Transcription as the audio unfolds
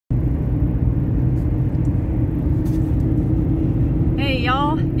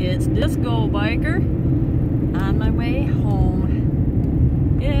It's Disco Biker on my way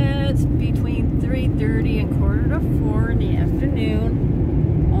home. It's between 3:30 and 3:45 in the afternoon.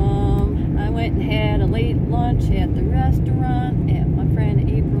 I went and had a late lunch at the restaurant, at my friend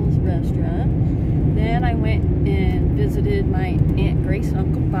April's restaurant. Then I went and visited my Aunt Grace and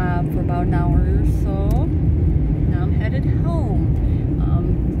Uncle Bob for about an hour or so. Now I'm headed home.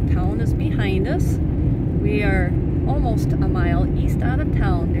 Town is behind us. We are almost a mile east out of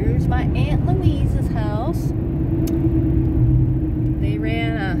town. There's my Aunt Louise's house. They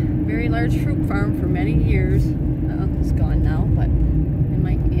ran a very large fruit farm for many years. My uncle's gone now, but and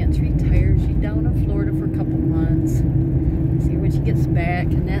my aunt's retired. She's down in Florida for a couple months. See when she gets back,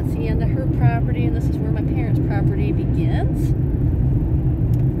 and that's the end of her property, and this is where my parents' property begins.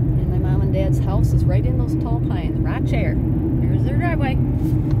 And my mom and dad's house is right in those tall pines, right there. There's their driveway.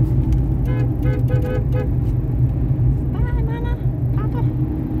 Bye, Mama, Papa.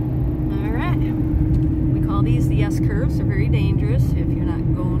 Alright. We call these the S-curves. They're very dangerous if you're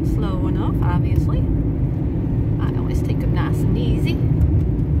not going slow enough, obviously. I always take them nice and easy.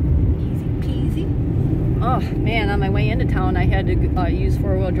 Easy peasy. Oh, man, on my way into town, I had to use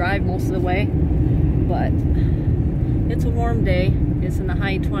four-wheel drive most of the way. But it's a warm day. It's in the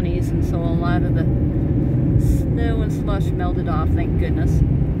high 20s, and so a lot of the snow and slush melted off, thank goodness.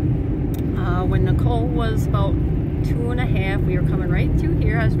 When Nicole was about 2.5, we were coming right through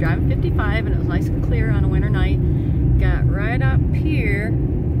here. I was driving 55 and it was nice and clear on a winter night. Got right up here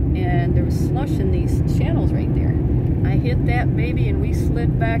and there was slush in these channels right there. I hit that baby and we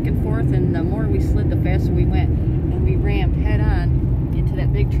slid back and forth, and the more we slid, the faster we went. And we rammed head on into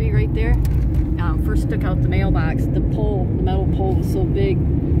that big tree right there. First took out the mailbox. The pole, the metal pole was so big,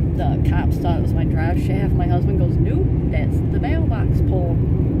 the cops thought it was my drive shaft. My husband goes, nope, that's the mailbox pole.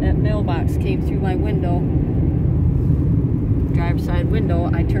 That mailbox came through my window, driver's side window.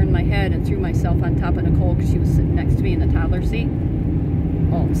 I turned my head and threw myself on top of Nicole because she was sitting next to me in the toddler seat.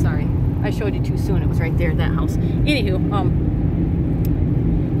 Oh, sorry. I showed you too soon. It was right there at that house. Anywho,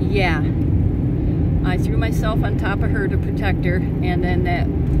 yeah. I threw myself on top of her to protect her, and then that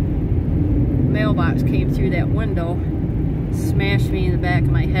mailbox came through that window, smashed me in the back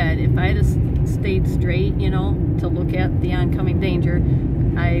of my head. If I had stayed straight, you know, to look at the oncoming danger,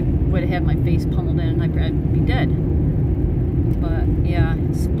 I would have had my face pummeled in and I'd be dead. But yeah,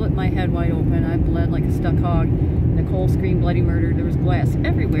 it split my head wide open. I bled like a stuck hog. Nicole screamed bloody murder. There was glass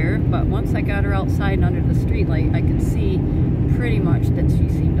everywhere, but once I got her outside and under the streetlight, I could see pretty much that she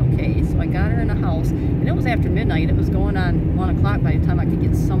seemed okay. So I got her in the house, and it was after midnight. It was going on 1 o'clock by the time I could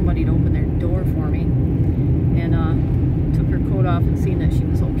get somebody to open their door for me. And took her coat off and seen that she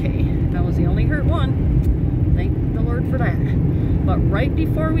was okay. That was the only hurt one. Thank the Lord for that. But right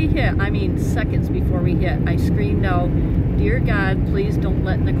before we hit, I mean seconds before we hit, I screamed out, "Dear God, please don't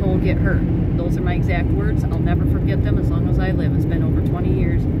let Nicole get hurt." Those are my exact words. I'll never forget them as long as I live. It's been over 20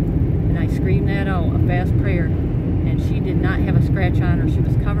 years. And I screamed that out, a fast prayer. And she did not have a scratch on her. She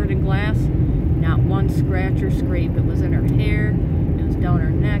was covered in glass. Not one scratch or scrape. It was in her hair. It was down her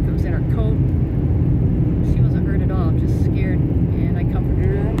neck. It was in her coat. She wasn't hurt at all. Just scared. And I comforted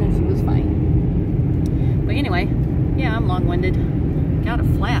her and then she was fine. But anyway, yeah, I'm long-winded. Gotta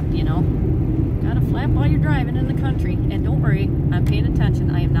flap, you know. Gotta flap while you're driving in the country. And don't worry, I'm paying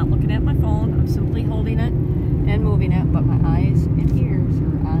attention. I am not looking at my phone. I'm simply holding it and moving it. But my eyes and ears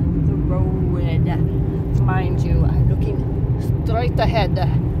are on the road. Mind you, I'm looking straight ahead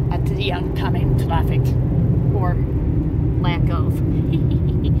at the oncoming traffic. Or lack of.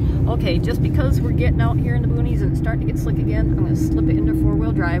 Okay, just because we're getting out here in the boonies and it's starting to get slick again, I'm going to slip it into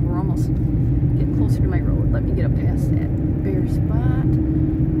four-wheel drive. We're almost getting closer to my road. Let me get up past that bare spot.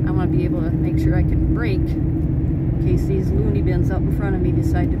 I want to be able to make sure I can brake in case these loony bins up in front of me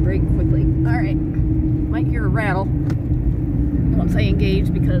decide to brake quickly. Alright, might hear a rattle once I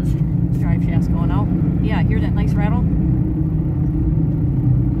engage because the drive shaft's going out. Yeah, I hear that nice rattle.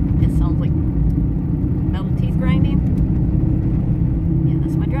 It sounds like metal teeth grinding. Yeah,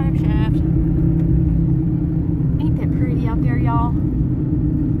 that's my drive shaft. Ain't that pretty out there, y'all?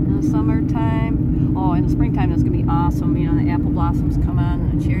 In the summertime. Oh, in the springtime, that's going to be awesome. You know, the apple blossoms come on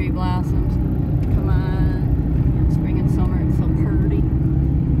and the cherry blossoms come on. You know, spring and summer, it's so pretty.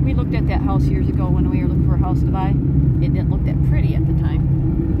 We looked at that house years ago when we were looking for a house to buy. It didn't look that pretty at the time.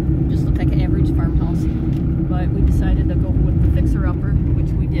 It just looked like an average farmhouse. But we decided to go with the fixer-upper,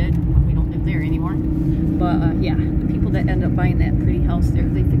 which we did, but we don't live there anymore. But yeah, the people that end up buying that pretty house there,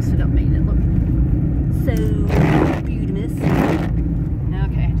 they fixed it up, made it look so beautiful.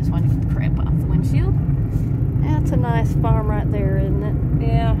 Okay, I just wanted to get the crap off the windshield. That's a nice farm right there, isn't it?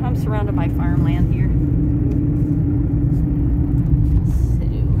 Yeah, I'm surrounded by farmland here. So,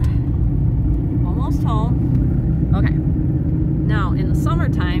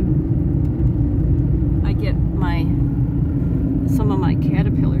 my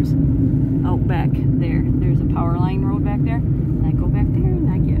caterpillars out back there. There's a power line road back there. And I go back there and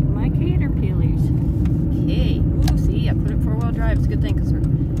I get my caterpillars. Okay. Ooh, see, I put it 4-wheel drive. It's a good thing because we're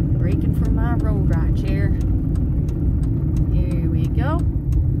braking for my road right here. Here we go.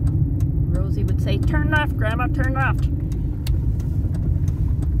 Rosie would say, turn left, Grandma, turn left.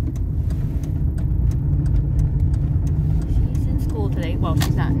 She's in school today. Well,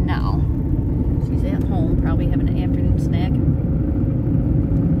 she's not now. She's at home, probably having an afternoon snack.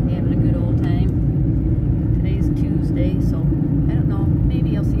 Having a good old time. Today's Tuesday, so I don't know.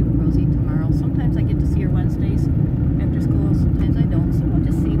 Maybe I'll see Rosie tomorrow. Sometimes I get to see her Wednesdays after school. Sometimes I don't, so we'll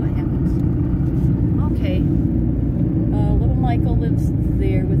just see what happens. Okay. Little Michael lives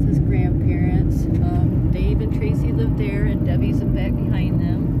there with his grandparents. Dave and Tracy live there, and Debbie's in back behind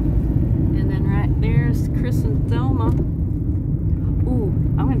them. And then right there's Chris and Thelma. Ooh,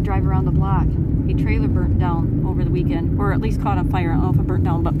 I'm going to drive around the block. A trailer burnt down over the weekend, or at least caught on fire. I don't know if it burnt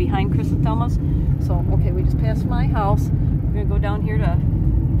down, but behind Chris and Thelma's. So, okay, we just passed my house. We're going to go down here to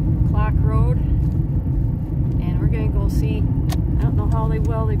Clock Road, and we're going to go see, I don't know how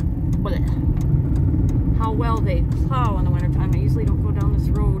well they plow in the wintertime. I usually don't go down this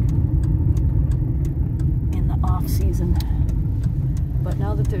road in the off season. But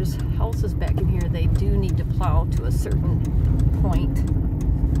now that there's houses back in here, they do need to plow to a certain point.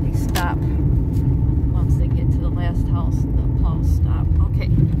 They stop. Once they get to the last house, the plows stop. Okay.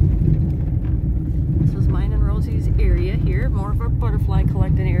 This is mine and Rosie's area here. More of a butterfly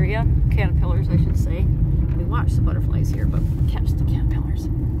collecting area. Caterpillars, I should say. We watch the butterflies here, but catch the caterpillars.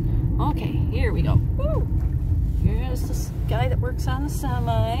 Okay, here we go. Woo! Here's this guy that works on the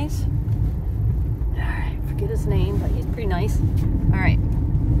semis. Alright, forget his name, but he's pretty nice. Alright.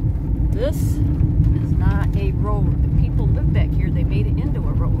 This is not a road. The people live back here. They made it into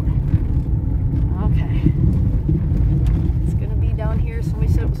a road. Okay. It's gonna be down here.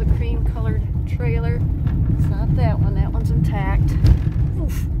 Somebody said it was a cream colored trailer. It's not that one. That one's intact.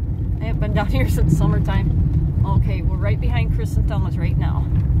 Oof. I haven't been down here since summertime. Okay, we're right behind Chris and Thelma's right now.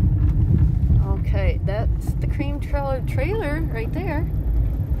 Okay, that's the cream trailer right there.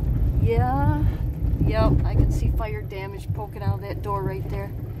 Yeah. Yep, I can see fire damage poking out of that door right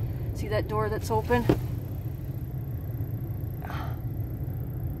there. See that door that's open?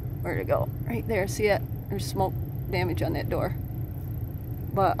 Where'd it go? Right there, see it? There's smoke damage on that door.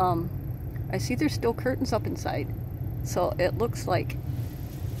 But I see there's still curtains up inside. So it looks like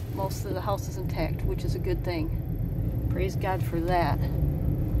most of the house is intact, which is a good thing. Praise God for that.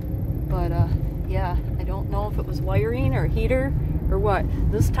 But yeah, I don't know if it was wiring or heater or what.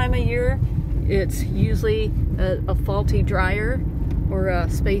 This time of year, it's usually a faulty dryer or a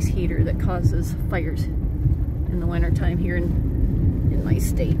space heater that causes fires in the wintertime here in my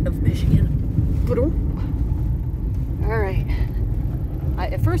state of Michigan. Alright.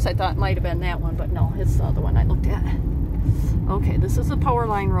 At first I thought it might have been that one, but no, it's the other one I looked at. Okay, this is a power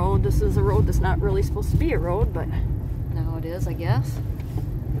line road. This is a road that's not really supposed to be a road, but now it is, I guess.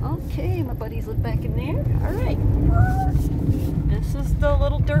 Okay, my buddies live back in there. Alright. This is the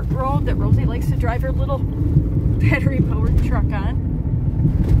little dirt road that Rosie likes to drive her little battery-powered truck on.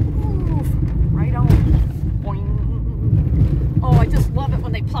 Oof, right on. Boing. Oh, I just love it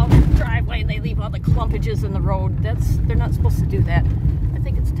when they plow the driveway and they leave all the clumpages in the road. They're not supposed to do that. I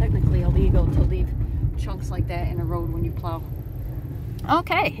think it's technically illegal to leave chunks like that in a road when you plow.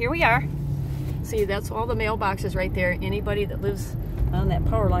 Okay, here we are. See, that's all the mailboxes right there. Anybody that lives on that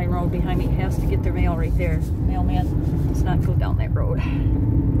power line road behind me has to get their mail right there. Mailman does not go down that road.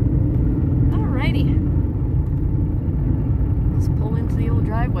 Alrighty. Let's pull into the old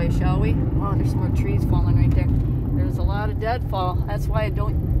driveway, shall we? Wow, there's some more trees falling right there. There's a lot of deadfall. That's why I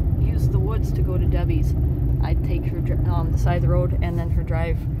don't use the woods to go to Debbie's. I take her the side of the road and then her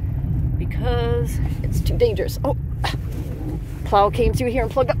drive because it's too dangerous. Oh, plow came through here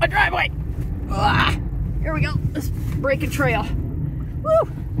and plugged up my driveway. Ah, here we go. Let's break a trail.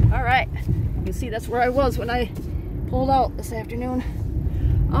 Woo! All right. You can see that's where I was when I pulled out this afternoon.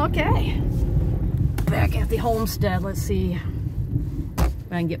 Okay. Back at the homestead. Let's see what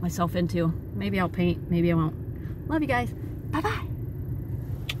I can get myself into. Maybe I'll paint. Maybe I won't. Love you guys. Bye-bye.